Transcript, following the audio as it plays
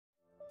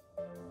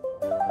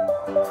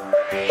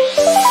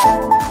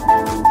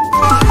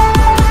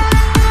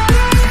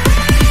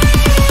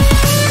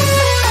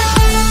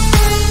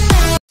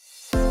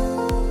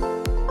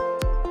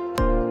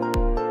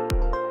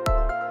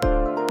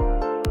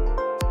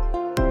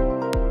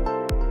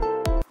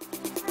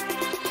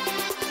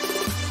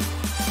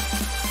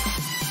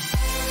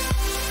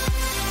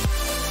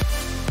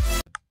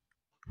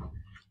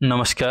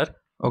नमस्कार,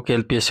 ओके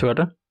एलपीएसबाट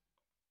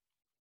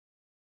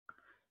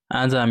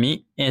आज हामी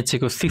एचए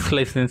को 6th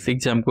लाइसेन्स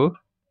एक्जाम को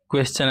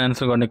क्वेशन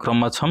आन्सर गर्ने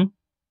क्रममा छौं।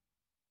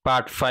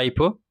 पार्ट 5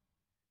 हो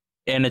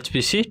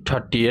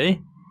NHPC-30 है।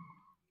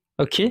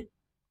 ओके,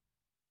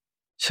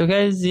 सो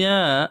गाइज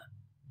यहाँ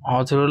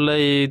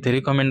हजुरलाई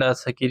धेरै कमेन्ट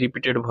आछ कि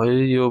रिपिटेड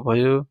भयो यो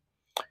भयो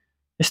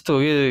यस्तो हो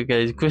कि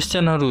गाइज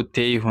क्वेशनहरु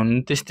त्यही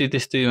हुन्,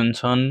 त्यस्तै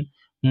हुन्छन्,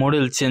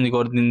 मोडल चेन्ज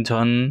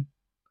गरिदिन्छन्।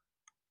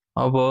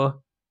 अब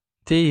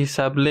त्यही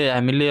हिसाबले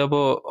हामीले अब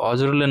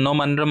हजुरले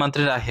नमानेर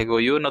मात्रै राखेको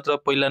यो, नत्र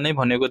पहिला नै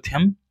भनेको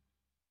थियौं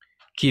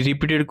कि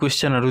रिपिटेड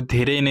क्वेशनहरु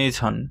धेरै नै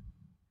छन्,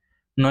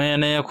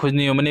 नयाँ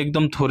खोज्ने हो भने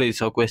एकदम थोरै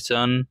छ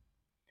क्वेशन।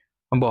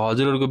 अब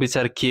हजुरहरुको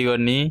विचार के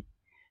गर्ने?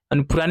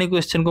 अनि पुरानो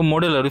क्वेशनको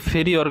मोडलहरु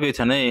फेरि अर्कै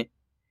छन् है।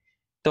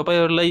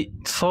 तपाईहरुलाई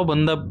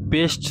सबभन्दा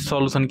बेस्ट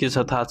सल्युसन के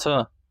छ थाहा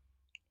छ?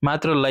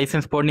 मात्र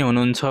लाइसेन्स पढ्ने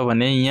हुनुहुन्छ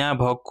भने यहाँ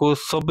भएको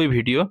सबै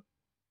भिडियो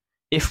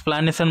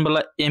एक्सप्लेनेसन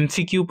वाला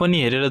एमसीक्यू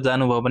पनि हेरेर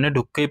जानुभयो भने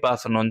ढुक्कै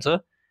पास हुनुहुन्छ।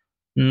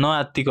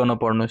 नआत्तिकन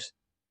पढ्नुस्,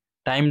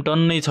 टाइम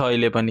टन्नै छ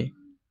अहिले पनि।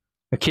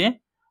 ओके,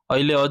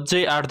 अहिले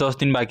अझै 8-10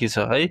 दिन बाँकी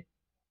छ है।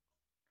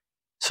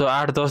 सो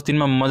 8-10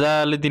 दिनमा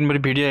मजाले दिनभरि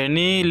भिडियो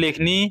हेर्ने,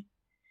 लेख्ने,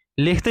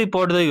 लेख्दै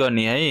पढ्दै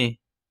गर्ने है।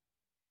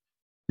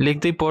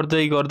 लेख्दै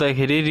पढ्दै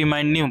गर्दाखेरि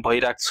रिमाइन्ड नै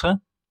भइराख्छ।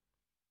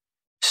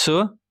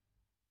 सो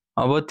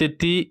अब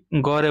त्यति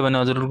गरे भने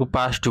हजुरहरुको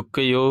पास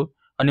ढुक्कै हो।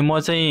 अनि म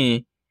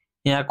चाहिँ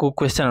यहाँको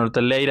क्वेशनहरु त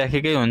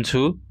ल्याइराखेकै हुन्छु,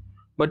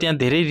 बट यहाँ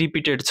धेरै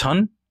रिपिटेड छन्,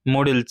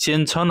 मोडल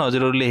चेन्ज छन्,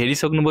 हजुरहरुले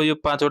हेरिसक्नुभयो यो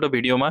 5 वटा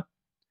भिडियोमा।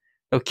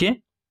 ओके,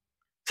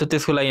 सो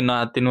त्यसको लागि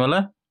नआत्तिनु होला,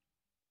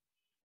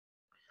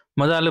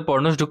 मजाले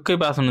पढ्नुस्, ढुक्कै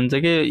पास हुनुहुन्छ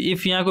के।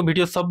 इफ यहाँको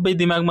भिडियो सबै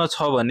दिमागमा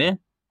छ भने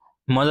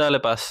मजाले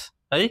पास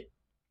है।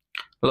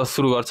 ल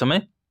सुरु गर्छौं है।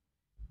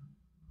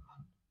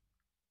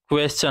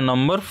 Question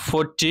number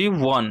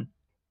 41,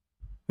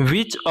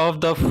 which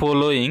of the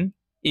following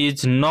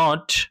is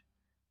not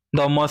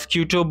the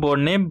mosquito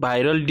borne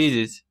viral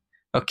disease?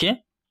 Okay,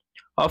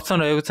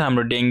 option रहेको छ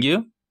हाम्रो dengue,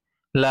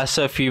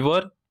 Lasa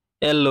fibre,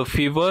 yellow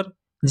fibre,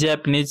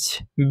 Japanese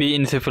be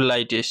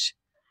encephalitis.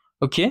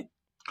 Okay,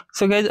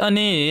 so guys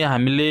अनि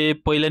हामीले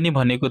पहिला नै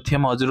भनेको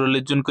थियौं हजुरहरुले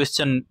जुन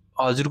क्वेशन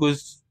हजुरको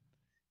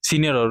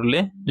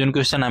सिनियरहरुले जुन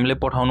क्वेशन हामीले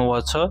पठाउनु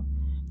भएको छ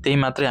त्यही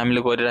मात्रै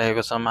हामीले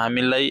गरिरहेको छौं।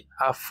 हामीलाई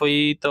आफै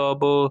त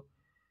अब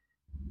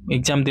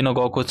एक्जाम दिन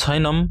गएको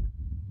छैनौं।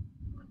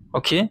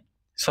 ओके,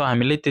 सो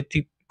हामीले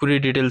त्यति पुरै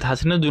डिटेल थाहा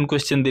छैन। जुन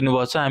क्वेशन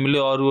दिनुभएको छ हामीले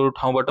अरु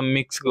ठाउँबाट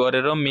मिक्स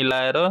गरेर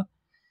मिलाएर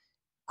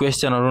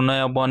क्वेशनहरु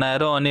नयाँ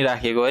बनाएर अनि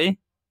राखेको है।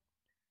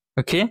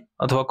 ओके,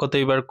 अथवा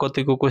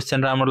कतैको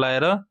क्वेशन राम्रो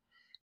लागेर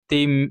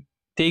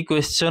त्यही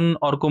क्वेशन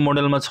अर्को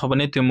मोडलमा छ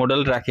भने त्यो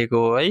मोडल राखेको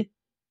हो है।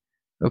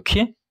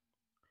 ओके,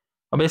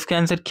 अब यसको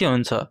आन्सर के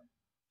हुन्छ?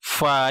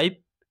 5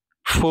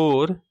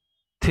 4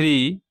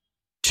 3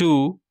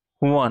 2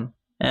 1।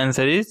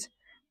 Answer is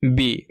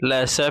be,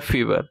 Lasa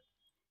fibre.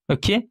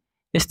 Okay,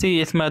 यस्तै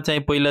यसमा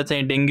चाहिँ पहिला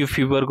चाहिँ डेंगू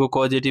फिवर को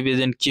कजेटिभ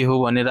एजेन्ट के हो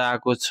भनेर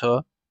आएको छ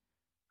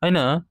हैन,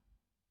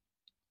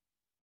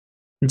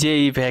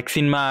 जे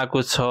भ्याक्सिनमा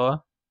आएको छ।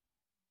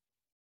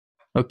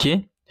 ओके,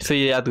 सो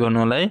याद गर्नु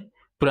होला है,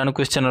 पुरानो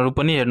क्वेशनहरु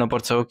पनि हेर्न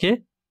पर्छ। ओके,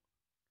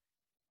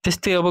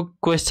 त्यस्तै अब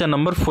question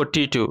number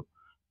 42,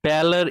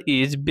 प्यालर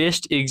is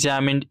best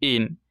एक्जामिन्ड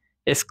in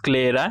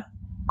sclera,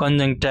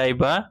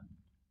 कन्जङ्क्टिभा,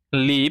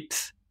 lips,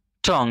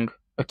 tongue.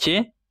 Okay,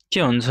 के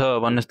हुन्छ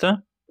भन्नुस् त?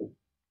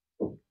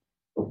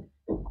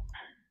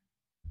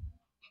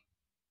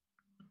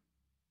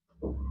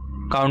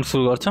 काउन्ट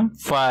सुरु गर्छौं।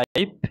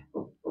 5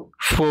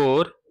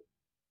 4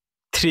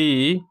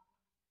 3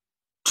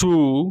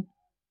 2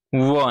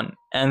 1।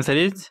 Answer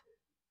is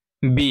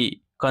be,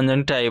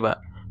 कन्जङ्क्टिभा।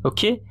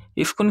 ओके,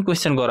 यसको नि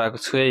क्वेशन गराएको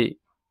छु है।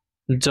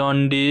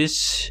 जन्डिस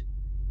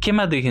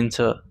केमा देखिन्छ?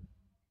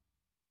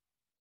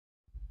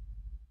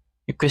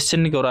 यो क्वेशन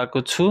नि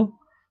गराएको छु,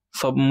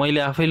 सब मैले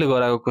आफैले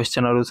गराएको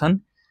क्वेशनहरु छन्।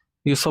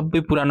 यो सबै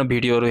पुरानो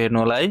भिडियोहरु हेर्नु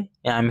होला है,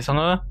 यहाँ हामीसँग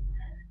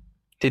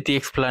त्यति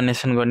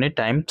एक्सप्लेनेसन गर्ने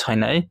टाइम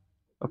छैन है।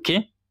 ओके,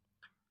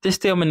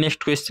 त्यस्तै अब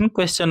next question,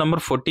 question number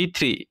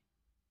 43,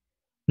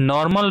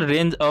 normal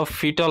range of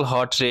foetal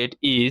heart rate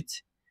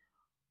is,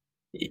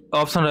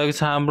 option रहेको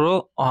छ हाम्रो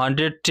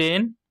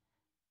 110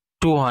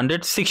 to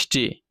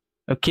 160।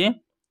 Okay,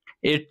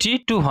 80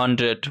 to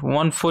 100,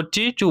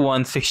 140 to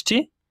 160,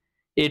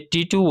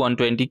 80 to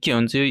 120 के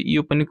हुन्छ?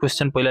 यो पनि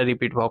क्वेशन पहिला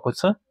रिपिट भएको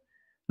छ,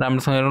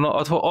 राम्रोसँग हेर्नु,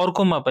 अथवा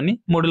अर्कोमा पनि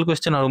मोडल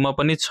क्वेशनहरुमा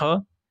पनि छ,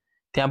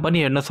 त्यहाँ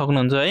पनि हेर्न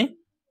सक्नुहुन्छ है।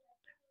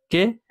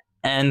 Okay,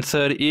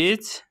 answer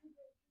is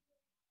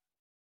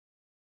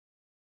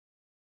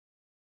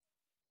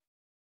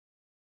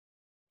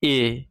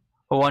a,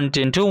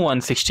 110 to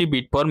 160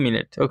 beat per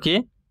minute. Okay,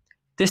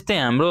 त्यस्तै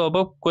हाम्रो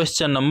अब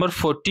question number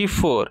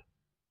 44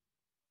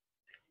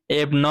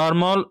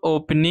 abnormal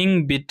opening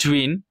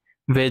between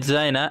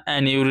vagina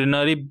and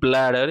urinary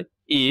bladder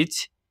is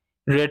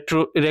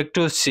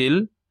rectocele,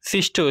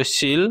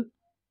 cystocele,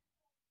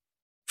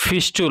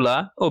 fistula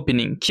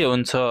opening के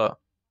हुन्छ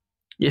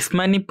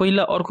यसमा नि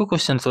पहिला अर्को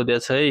क्वेशन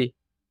सोधेछ है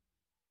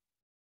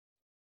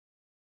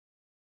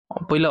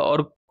पहिला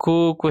अर्को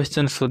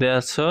क्वेशन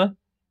सोधेछ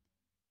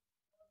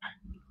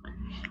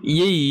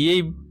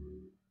यही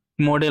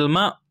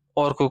मोडेलमा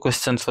अर्को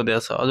क्वेशन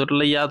सोधेछ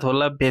हजुरलाई याद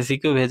होला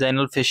भेसिको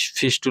भेजाइनल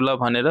फिस्टुला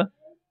भनेर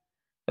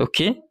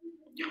ओके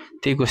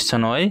त्यही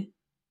क्वेशन हो है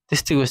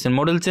त्यस्तै क्वेशन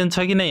मोडल चेन्ज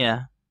छ कि नै यहाँ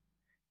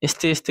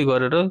यस्तै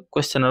गरेर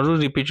क्वेशनहरु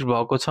रिपिट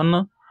भएको छन्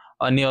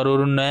अनि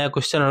अरु नयाँ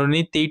क्वेशनहरु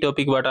नि त्यही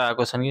टपिकबाट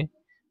आएको छन् के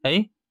है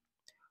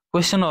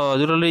क्वेशन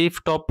हजुरले इफ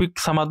टपिक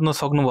समात्न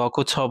सक्नु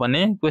भएको छ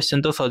भने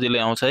क्वेशन त सजिलै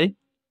आउँछ है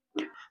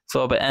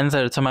सो अब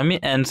आन्सर छ हामी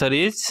answer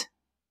is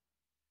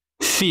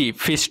C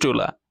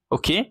fistula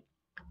okay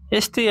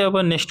यस्तै अब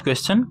next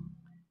question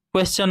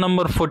question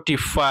number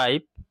 45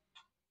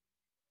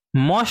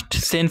 most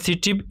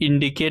sensitive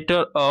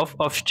indicator of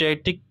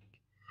obstetric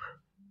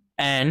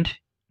and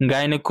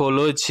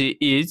gynecology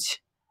is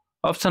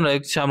option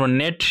रहेको छ हाम्रो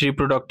net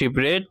reproductive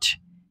rate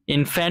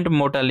infant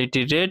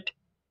mortality rate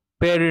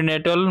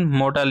perinatal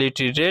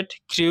mortality rate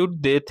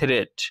crude death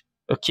rate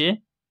okay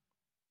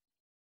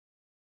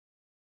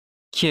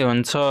के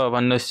हुन्छ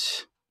भन्नुस्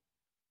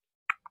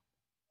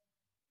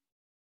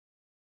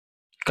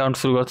count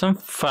सुरु गर्छौं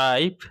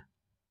 5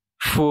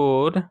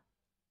 4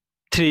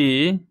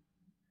 3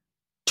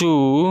 2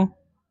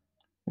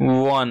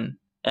 1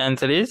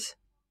 answer is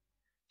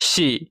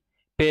C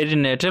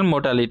perinatal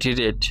mortality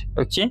rate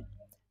okay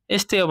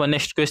यस्तै अब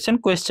next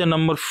question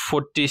number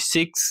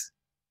 46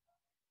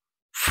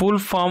 full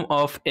form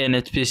of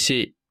NHPC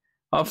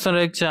option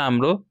रहेको छ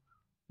हाम्रो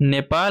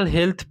Nepal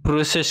health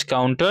process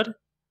counter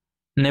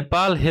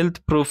Nepal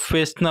health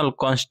professional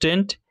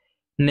constant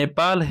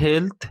Nepal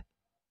health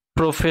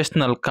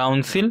professional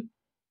council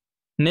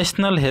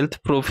national health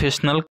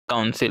professional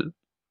council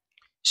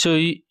so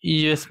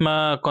यसमा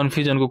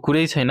कन्फ्युजनको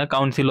कुरै छैन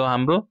काउन्सिल हो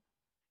हाम्रो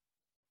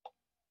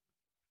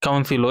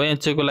काउन्सिल हो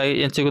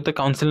एचएको त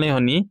काउन्सिल नै हो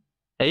नि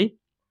है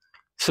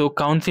सो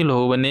काउन्सिल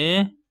हो भने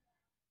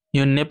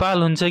यो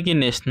नेपाल हुन्छ कि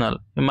नेशनल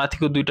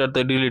माथिको दुईटा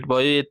त डिलिट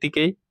भयो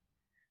यतिकै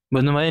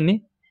बुझ्नु भयो नि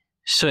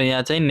सो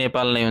यहाँ चाहिँ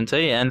नेपाल नै हुन्छ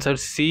है आन्सर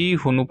सी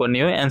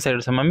हुनुपर्ने हो आन्सर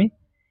छ हामी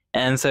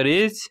आन्सर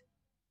इज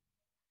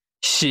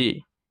सी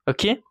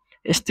ओके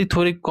यस्तै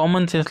थोरै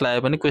कमन सेन्स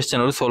लाग्यो भने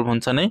क्वेशनहरु सोल्भ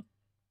हुन्छ नै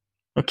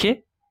ओके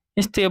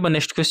यस्तै अब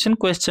next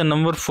question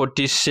number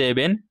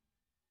 47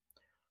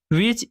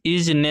 which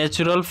is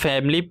natural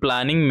family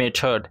planning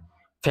method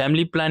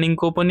family planning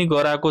को पनि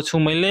गराएको छु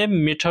मैले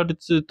मेथड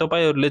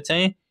तपाईहरुले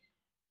चाहिँ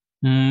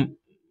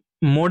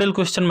मोडल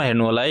क्वेशनमा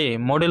हेर्नु होला है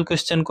मोडल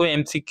क्वेशन को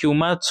एमसीक्यू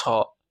मा छ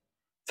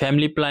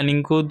फ्यामिली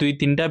प्लानिङ को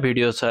 2-3टा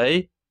भिडियो छ है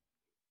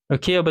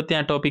ओके अब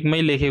त्यहाँ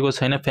टपिकमै लेखेको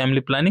छैन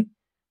फ्यामिली प्लानिङ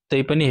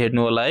त्यै पनि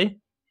हेर्नु होला है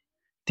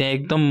त्यहाँ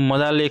एकदम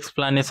मजाले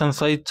एक्सप्लेनेसन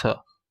सहित छ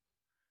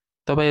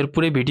तपाईहरु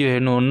पुरै भिडियो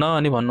हेर्नुहुन्न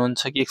अनि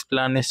भन्नुहुन्छ कि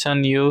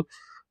एक्सप्लेनेसन यो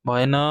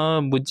भएन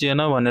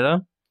बुझिएन भनेर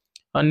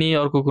अनि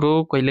अर्को कुरो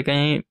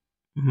कहिलेकाहीँ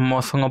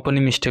मसँग पनि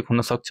मिस्टेक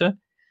हुन सक्छ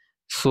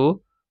सो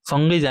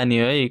सँगै जानी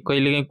है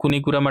कहिलेकाहीँ कुनै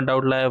कुरामा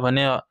डाउट लाग्यो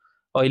भने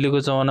अहिलेको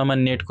जमानामा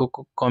नेटको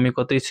कमी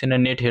कतै छैन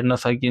नेट हेर्न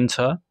सकिन्छ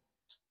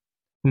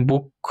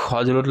बुक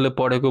हजुरहरुले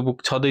पढेको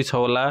बुक छदै छ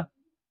होला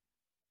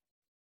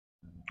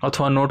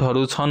अथवा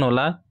नोटहरु छन्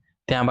होला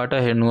त्यहाँबाट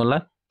हेर्नु होला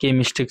के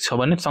मिस्टेक छ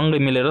भने सँगै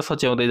मिलेर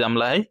सच्याउँदै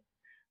जामला है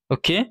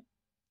ओके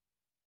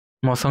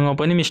मसँग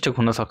पनि मिस्टेक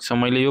हुन सक्छ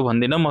मैले यो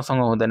भन्दिन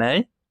मसँग हुँदैन है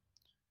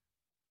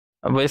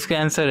अब यसको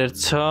आन्सर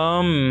छ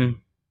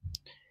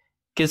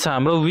के छ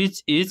हाम्रो which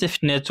is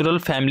natural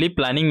family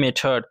planning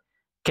method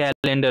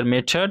calendar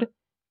method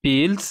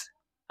pills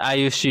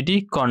IUCD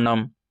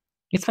condom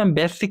यसमा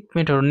बेसिक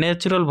मेथड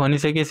नेचुरल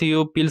भनिसकेपछि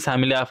यो पिल्स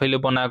हामीले आफैले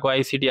बनाएको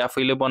आईसीडी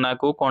आफैले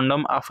बनाएको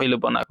कन्डम आफैले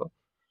बनाएको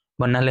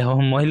भन्नाले हो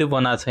मैले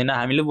बनाएको छैन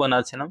हामीले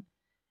बनाएको छैनौं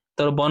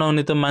तर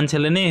बनाउने त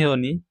मान्छेले नै हो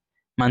नि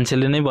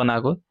मान्छेले नै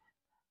बनाएको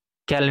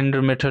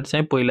क्यालेन्डर मेथड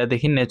चाहिँ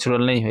पहिलादेखि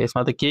नेचुरल नै हो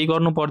यसमा त केही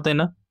गर्नु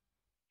पर्दैन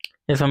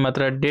यसमा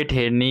मात्र डेट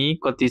हेर्ने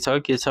कति छ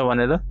के छ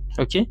भनेर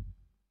ओके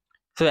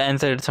सो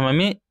आन्सर छ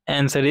हामी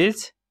answer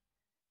is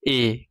a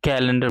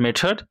calendar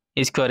method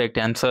is correct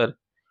answer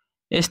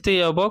यस्तै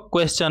अब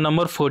question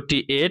number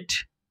 48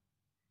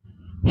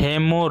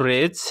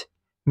 haemorrhage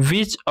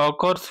which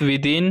occurs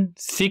within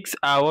 6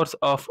 hours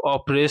of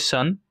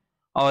operation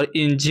or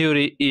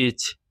injury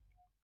is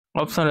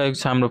option रहेको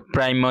छ हाम्रो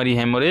primary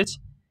haemorrhage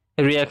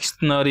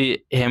reactionary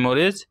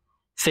hemorrhage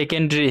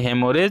secondary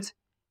hemorrhage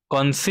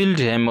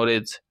concealed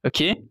hemorrhage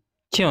okay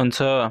के हुन्छ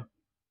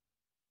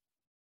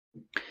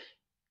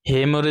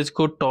haemorrhage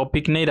को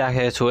topic नै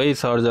राखेको छु है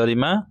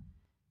सर्जरीमा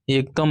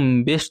एकदम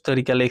बेस्ट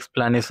तरिकाले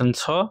एक्सप्लेनेसन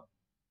छ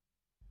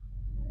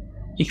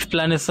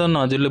एक्सप्लेनेसन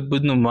हजुरले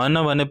बुझ्नु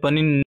भएन भने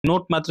पनि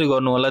नोट मात्रै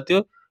गर्नु होला त्यो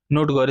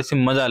नोट गरेपछि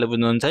मजाले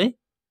बुझ्नुहुन्छ है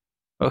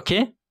ओके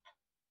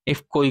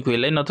इफ कोही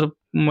कोहीलाई नत्र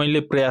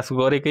मैले प्रयास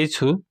गरेकै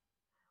छु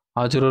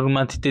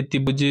हजुरहरुमाथि त्यति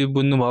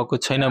बुझ्नु भएको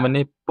छैन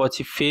भने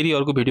पछि फेरि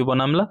अर्को भिडियो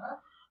बनाउँला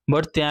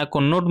बट त्यहाँको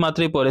नोट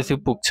मात्रै पढेपछि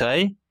पुग्छ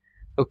है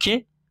okay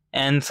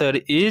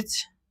answer is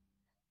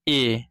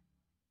a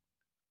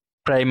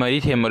primary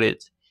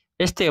haemorrhage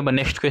यस्तै अब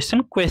next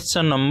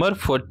question number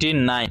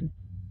 49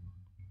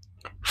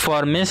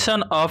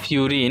 formation of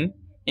urine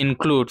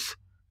includes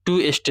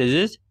 2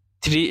 stages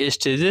 3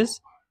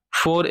 stages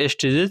 4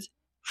 stages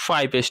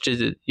 5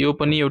 stages यो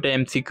पनि एउटा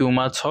एमसीक्यू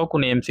मा छ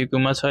कुनै एमसीक्यू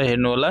मा छ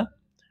हेर्नु होला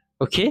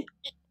ओके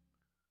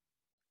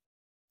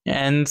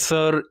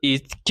आन्सर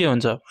इज के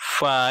हुन्छ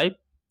 5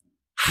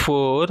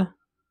 4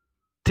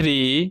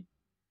 3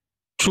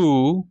 2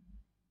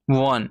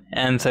 1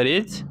 आन्सर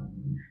इज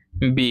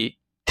बी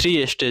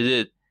 3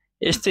 stages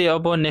यस्तै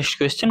अब next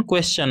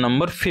question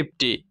number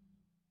 50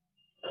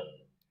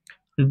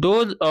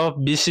 dose of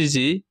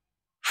BCG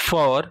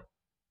for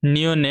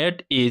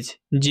neonate is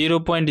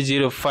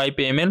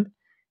 0.05 ml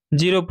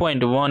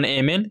 0.1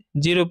 ml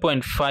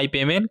 0.5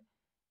 ml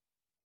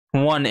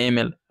 1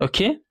 ml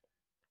okay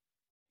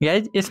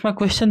guys यसमा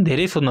क्वेशन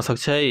धेरै सोध्न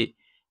सक्छ है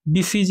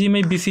बीसीजी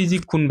मै बीसीजी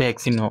कुन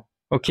भ्याक्सिन हो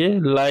ओके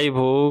लाइभ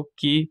हो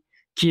कि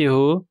के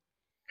हो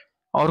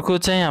अर्को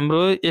चाहिँ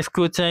हाम्रो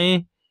यसको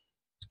चाहिँ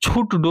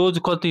छुट डोज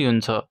कति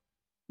हुन्छ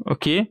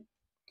ओके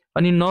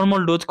अनि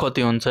नर्मल डोज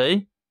कति हुन्छ है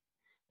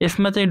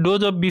यसमा चाहिँ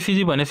डोज अफ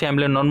बीसीजी भनेपछि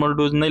हामीले नर्मल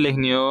डोज नै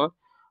लेख्ने हो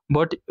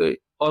बट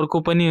अर्को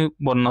पनि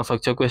बन्न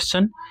सक्छ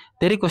क्वेशन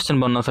धेरै क्वेशन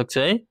बन्न सक्छ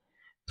है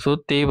सो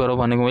त्यही भएर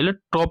भनेको मैले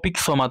टपिक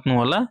समात्नु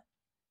होला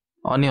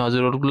अनि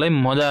हजुरहरुलाई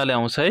मजाले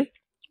आउँछ है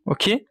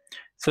okay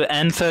so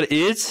answer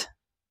is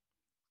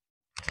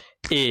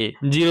a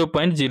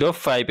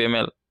 0.05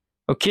 ml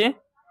okay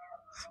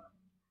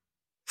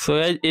so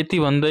यति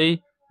भन्दै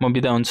म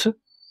बिदा हुन्छु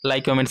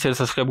लाइक कमेन्ट शेयर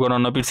सब्स्क्राइब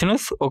गर्न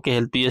नबिर्सिनुस् okay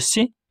health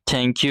PSC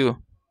thank you